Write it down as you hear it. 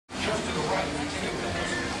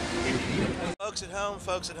Folks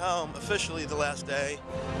at home, officially the last day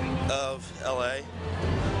of LA.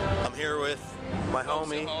 I'm here with my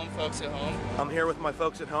homie. Folks at home. I'm here with my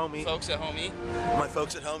folks at homie. Folks at homie. My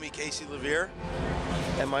folks at homie, Casey Lavere.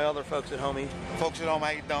 And my other folks at homie. Folks at home, how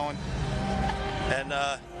you doing? And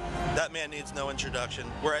that man needs no introduction.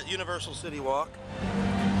 We're at Universal City Walk.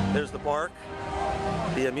 There's the park,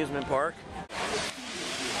 the amusement park.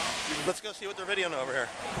 Let's go see what they're videoing over here.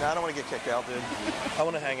 No, I don't want to get kicked out, dude. I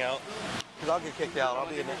want to hang out. Because I'll get kicked out. I'll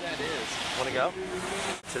be in there. That is. Want to go?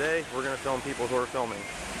 Today, we're going to film people who are filming.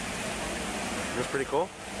 That's pretty cool.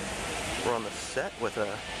 We're on the set with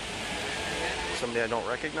somebody I don't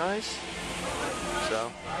recognize.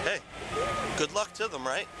 So, hey, good luck to them,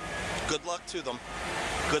 right? Good luck to them.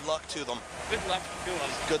 Good luck to them. Good luck to them.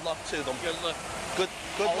 Good luck to them. Good luck. Good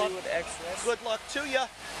Hollywood luck. Extras. Good luck to ya.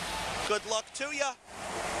 Good luck to ya.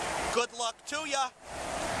 Good luck to ya.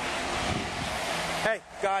 Hey,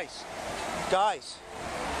 guys. Guys.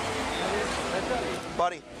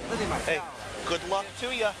 Buddy. Hey, good luck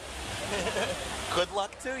to ya. Good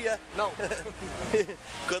luck to ya. No.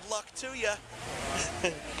 Good luck to ya.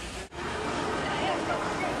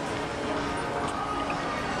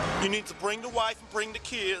 You need to bring the wife and bring the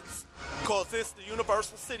kids, because it's the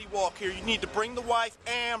Universal City Walk here. You need to bring the wife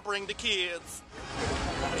and bring the kids.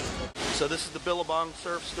 So this is the Billabong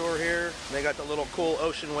surf store here. They got the little cool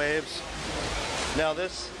ocean waves. Now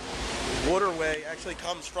this waterway actually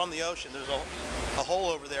comes from the ocean. There's a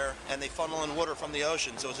hole over there, and they funnel in water from the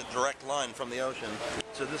ocean, so it's a direct line from the ocean.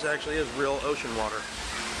 So this actually is real ocean water.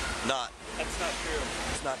 Not. That's not true.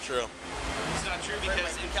 It's not true. It's not true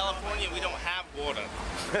because in California we don't have water.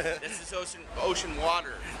 This is ocean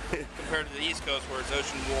water compared to the East Coast where it's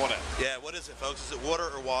ocean water. Yeah, what is it, folks? Is it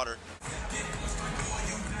water or water?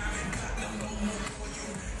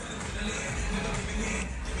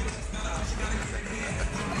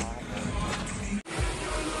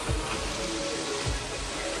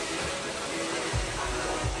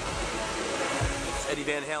 Eddie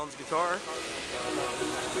Van Halen's guitar. Are you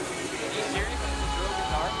serious? This is real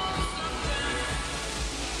guitar?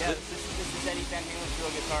 Yeah, this is Eddie Van Halen's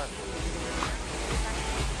real guitar.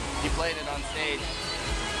 He played it on stage.